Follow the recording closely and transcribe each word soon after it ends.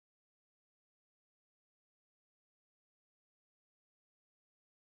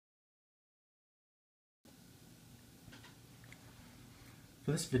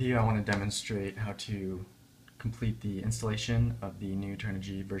For this video, I want to demonstrate how to complete the installation of the new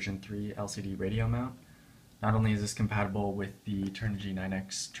Turnigy version 3 LCD radio mount. Not only is this compatible with the Turnigy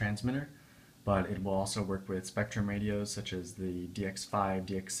 9X transmitter, but it will also work with Spectrum radios such as the DX5,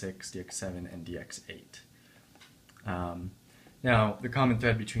 DX6, DX7, and DX8. Now, the common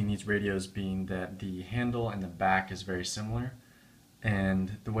thread between these radios being that the handle and the back is very similar,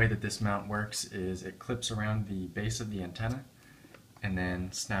 and the way that this mount works is it clips around the base of the antenna and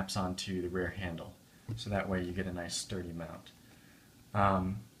then snaps onto the rear handle. So that way you get a nice sturdy mount.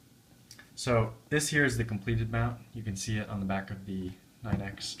 So this here is the completed mount. You can see it on the back of the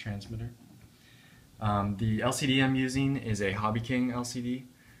 9X transmitter. The LCD I'm using is a Hobby King LCD.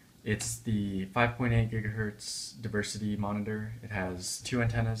 It's the 5.8 gigahertz diversity monitor. It has 2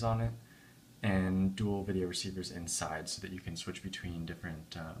 antennas on it and dual video receivers inside so that you can switch between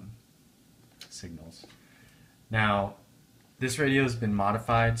different signals. Now, this radio has been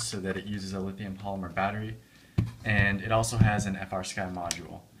modified so that it uses a lithium polymer battery, and it also has an FrSky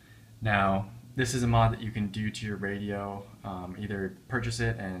module. Now, this is a mod that you can do to your radio, either purchase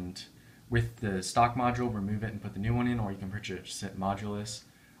it and with the stock module remove it and put the new one in, or you can purchase it modulus.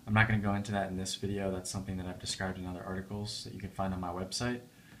 I'm not going to go into that in this video. That's something that I've described in other articles that you can find on my website.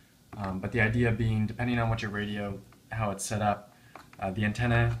 But the idea being, depending on what your radio, how it's set up, the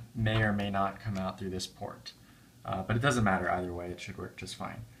antenna may or may not come out through this port. But it doesn't matter either way, it should work just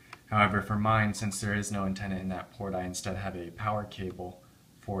fine. However, for mine, since there is no antenna in that port, I instead have a power cable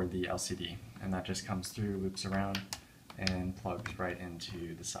for the LCD, and that just comes through, loops around, and plugs right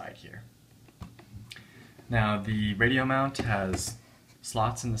into the side here. Now, the radio mount has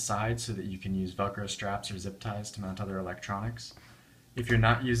slots in the side so that you can use Velcro straps or zip ties to mount other electronics. If you're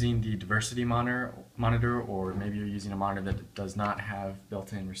not using the diversity monitor, or maybe you're using a monitor that does not have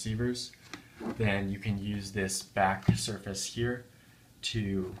built-in receivers, then you can use this back surface here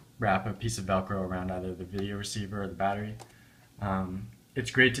to wrap a piece of Velcro around either the video receiver or the battery.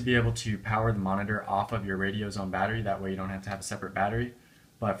 It's great to be able to power the monitor off of your radio's own battery, that way you don't have to have a separate battery,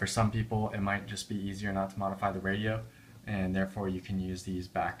 but for some people it might just be easier not to modify the radio, and therefore you can use these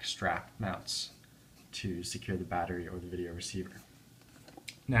back strap mounts to secure the battery or the video receiver.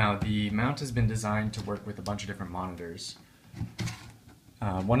 Now, the mount has been designed to work with a bunch of different monitors.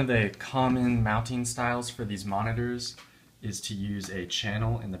 One of the common mounting styles for these monitors is to use a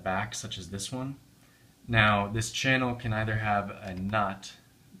channel in the back, such as this one. Now, this channel can either have a nut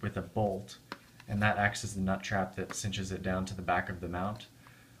with a bolt, and that acts as the nut trap that cinches it down to the back of the mount,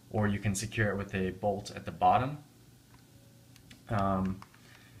 or you can secure it with a bolt at the bottom.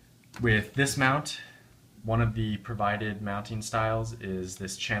 With this mount, one of the provided mounting styles is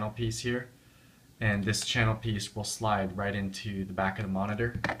this channel piece here. And this channel piece will slide right into the back of the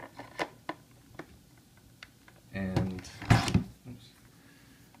monitor. And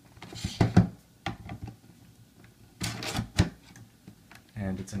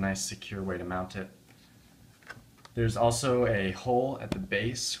it's a nice secure way to mount it. There's also a hole at the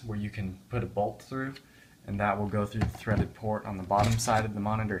base where you can put a bolt through, and that will go through the threaded port on the bottom side of the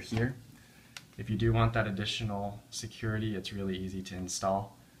monitor here. If you do want that additional security, it's really easy to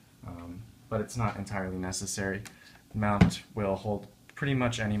install. But it's not entirely necessary. The mount will hold pretty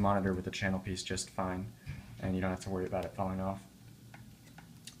much any monitor with a channel piece just fine, and you don't have to worry about it falling off.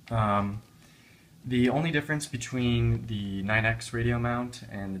 The only difference between the 9X radio mount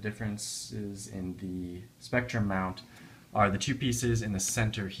and the differences in the Spectrum mount are the two pieces in the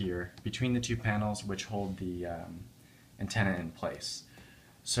center here between the two panels which hold the antenna in place.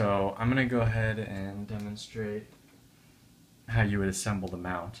 So I'm going to go ahead and demonstrate how you would assemble the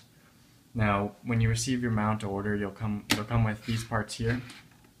mount. Now, when you receive your mount order, it'll come with these parts here.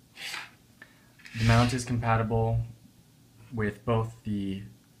 The mount is compatible with both the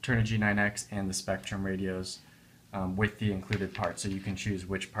Turnigy 9X and the Spectrum radios with the included parts, so you can choose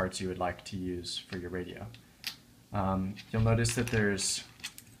which parts you would like to use for your radio. You'll notice that there's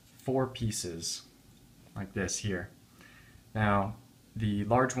 4 pieces like this here. Now, the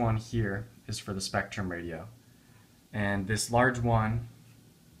large one here is for the Spectrum radio, and this large one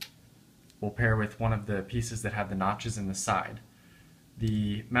will pair with one of the pieces that have the notches in the side.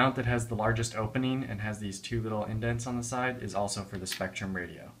 The mount that has the largest opening and has these 2 little indents on the side is also for the Spectrum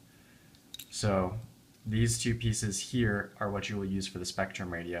radio. So these 2 pieces here are what you will use for the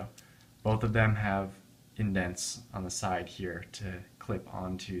Spectrum radio. Both of them have indents on the side here to clip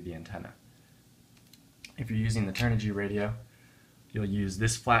onto the antenna. If you're using the Turnigy radio, you'll use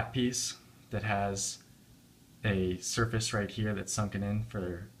this flat piece that has a surface right here that's sunken in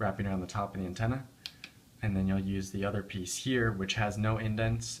for wrapping around the top of the antenna, and then you'll use the other piece here which has no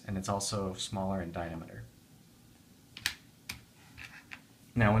indents and it's also smaller in diameter.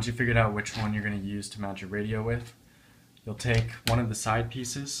 Now once you figured out which one you're going to use to mount your radio with, you'll take one of the side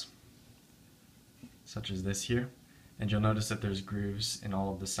pieces, such as this here, and you'll notice that there's grooves in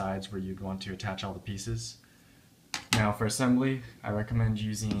all of the sides where you'd want to attach all the pieces. Now for assembly, I recommend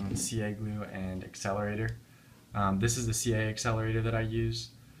using CA glue and accelerator. This is the CA accelerator that I use.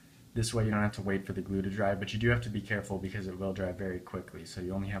 This way you don't have to wait for the glue to dry, but you do have to be careful because it will dry very quickly, so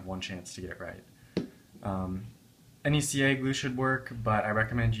you only have one chance to get it right. Any CA glue should work, but I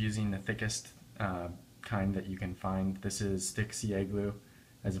recommend using the thickest kind that you can find. This is thick CA glue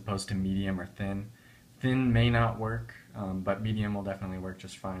as opposed to medium or thin. Thin may not work, but medium will definitely work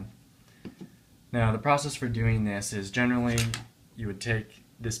just fine. Now the process for doing this is generally you would take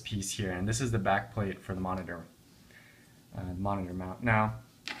this piece here, and this is the back plate for the monitor mount. Now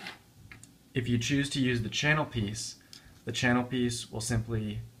if you choose to use the channel piece will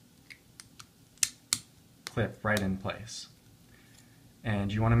simply clip right in place.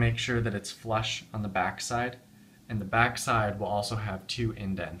 And you want to make sure that it's flush on the back side, and the back side will also have two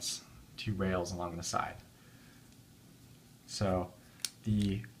indents, two rails along the side. So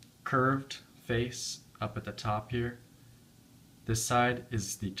the curved face up at the top here, this side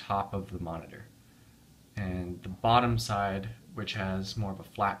is the top of the monitor, and the bottom side, which has more of a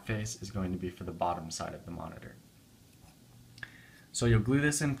flat face, is going to be for the bottom side of the monitor. So you'll glue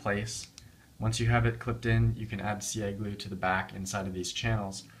this in place. Once you have it clipped in, you can add CA glue to the back inside of these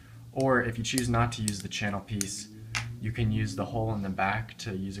channels, or if you choose not to use the channel piece, you can use the hole in the back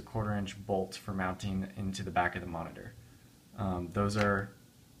to use a 1/4" bolt for mounting into the back of the monitor. Those are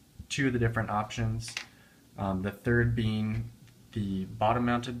two of the different options, the third being the bottom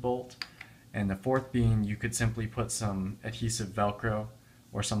mounted bolt, and the fourth being you could simply put some adhesive Velcro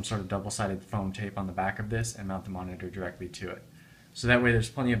or some sort of double-sided foam tape on the back of this and mount the monitor directly to it. So that way there's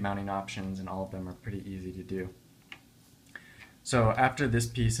plenty of mounting options, and all of them are pretty easy to do. So after this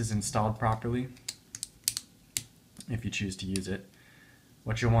piece is installed properly, if you choose to use it,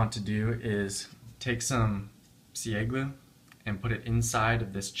 what you'll want to do is take some CA glue and put it inside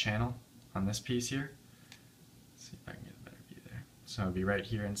of this channel on this piece here. Let's see if I can get a better view there. So it'll be right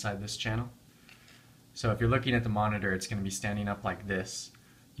here inside this channel. So if you're looking at the monitor, it's going to be standing up like this.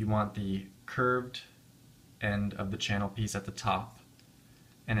 You want the curved end of the channel piece at the top,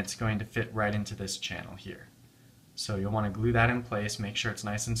 and it's going to fit right into this channel here. So you'll want to glue that in place, make sure it's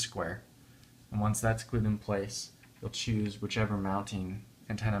nice and square, and once that's glued in place, you'll choose whichever mounting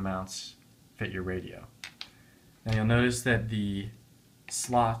antenna mounts fit your radio. Now you'll notice that the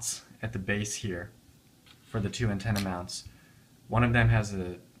slots at the base here for the two antenna mounts, one of them has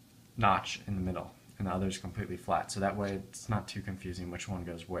a notch in the middle and the other is completely flat, so that way it's not too confusing which one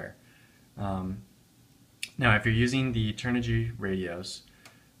goes where. Now if you're using the Turnigy radios,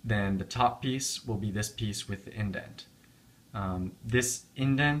 then the top piece will be this piece with the indent. This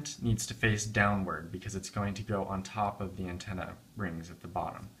indent needs to face downward because it's going to go on top of the antenna rings at the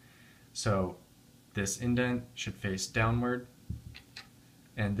bottom. So this indent should face downward,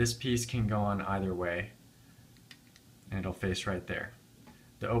 and this piece can go on either way, and it'll face right there.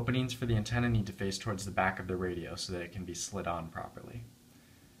 The openings for the antenna need to face towards the back of the radio so that it can be slid on properly.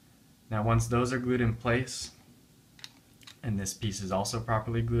 Now once those are glued in place, and this piece is also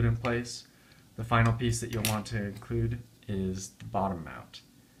properly glued in place, the final piece that you'll want to include is the bottom mount.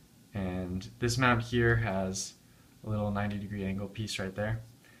 And this mount here has a little 90-degree angle piece right there.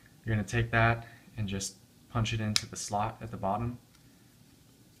 You're going to take that and just punch it into the slot at the bottom,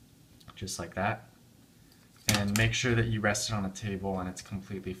 just like that. And make sure that you rest it on a table and it's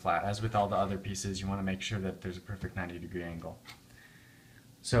completely flat. As with all the other pieces, you want to make sure that there's a perfect 90-degree angle.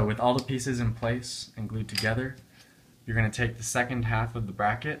 So with all the pieces in place and glued together, you're going to take the second half of the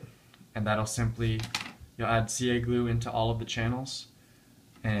bracket, and that'll simply, you'll add CA glue into all of the channels,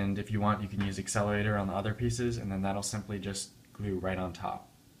 and if you want you can use accelerator on the other pieces, and then that'll simply just glue right on top.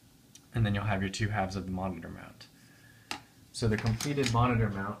 And then you'll have your two halves of the monitor mount. So the completed monitor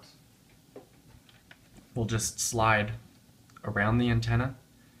mount will just slide around the antenna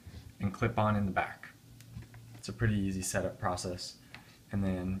and clip on in the back. It's a pretty easy setup process, and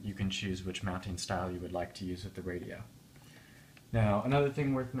then you can choose which mounting style you would like to use with the radio. Now another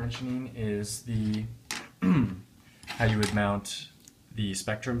thing worth mentioning is the how you would mount the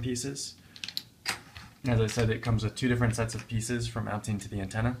spectrum pieces. As I said, it comes with two different sets of pieces for mounting to the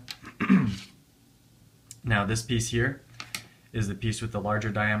antenna. Now this piece here is the piece with the larger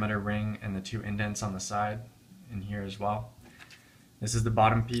diameter ring and the two indents on the side, and here as well. This is the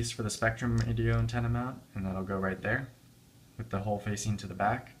bottom piece for the spectrum radio antenna mount, and that'll go right there with the hole facing to the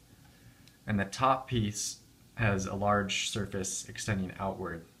back. And the top piece has a large surface extending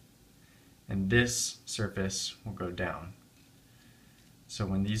outward, and this surface will go down. So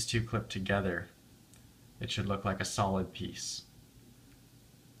when these two clip together, it should look like a solid piece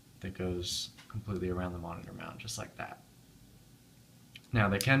that goes completely around the monitor mount, just like that. Now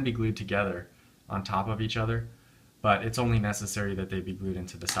they can be glued together on top of each other, but it's only necessary that they be glued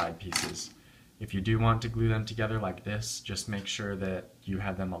into the side pieces. If you do want to glue them together like this, just make sure that you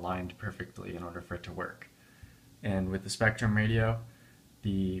have them aligned perfectly in order for it to work. And with the Spectrum radio,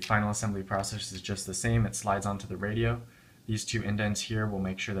 the final assembly process is just the same. It slides onto the radio. These two indents here will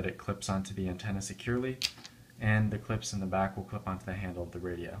make sure that it clips onto the antenna securely, and the clips in the back will clip onto the handle of the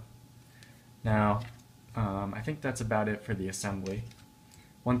radio. Now, I think that's about it for the assembly.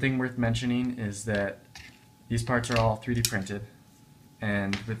 One thing worth mentioning is that these parts are all 3D printed,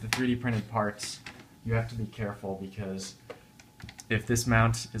 and with the 3D printed parts, you have to be careful because if this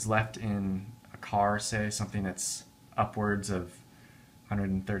mount is left in a car, say, something that's upwards of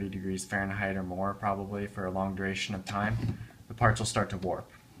 130 degrees Fahrenheit or more probably for a long duration of time, the parts will start to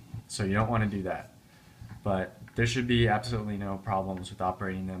warp. So you don't want to do that. But there should be absolutely no problems with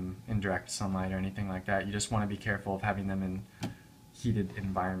operating them in direct sunlight or anything like that. You just want to be careful of having them in heated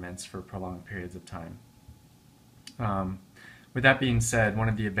environments for prolonged periods of time. With that being said, one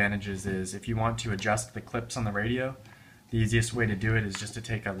of the advantages is if you want to adjust the clips on the radio, the easiest way to do it is just to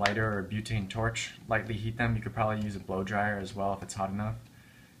take a lighter or a butane torch, lightly heat them. You could probably use a blow dryer as well if it's hot enough.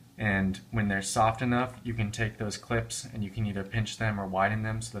 And when they're soft enough, you can take those clips and you can either pinch them or widen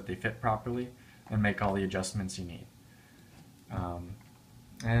them so that they fit properly and make all the adjustments you need.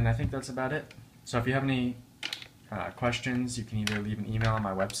 And I think that's about it. So if you have any questions, you can either leave an email on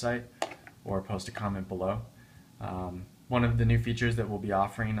my website or post a comment below. One of the new features that we'll be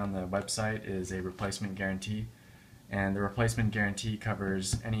offering on the website is a replacement guarantee. And the replacement guarantee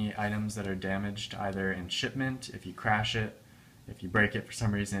covers any items that are damaged either in shipment, if you crash it, if you break it for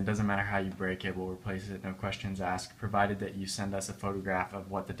some reason. It doesn't matter how you break it, we'll replace it, no questions asked, provided that you send us a photograph of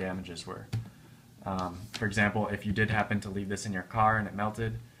what the damages were. For example, if you did happen to leave this in your car and it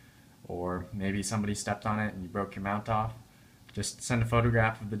melted, or maybe somebody stepped on it and you broke your mount off, just send a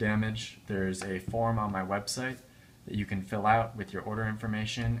photograph of the damage. There's a form on my website that you can fill out with your order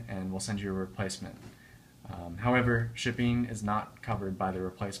information and we'll send you a replacement. However, shipping is not covered by the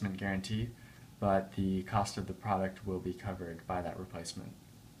replacement guarantee, but the cost of the product will be covered by that replacement.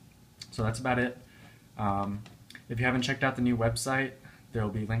 So that's about it. If you haven't checked out the new website, there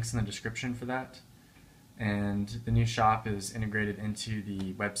will be links in the description for that. And the new shop is integrated into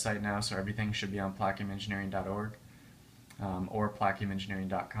the website now, so everything should be on polakiumengineering.org or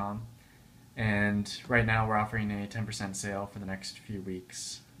polakiumengineering.com. And right now we're offering a 10% sale for the next few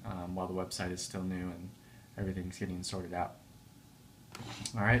weeks while the website is still new and everything's getting sorted out.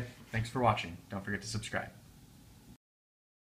 Alright, thanks for watching. Don't forget to subscribe.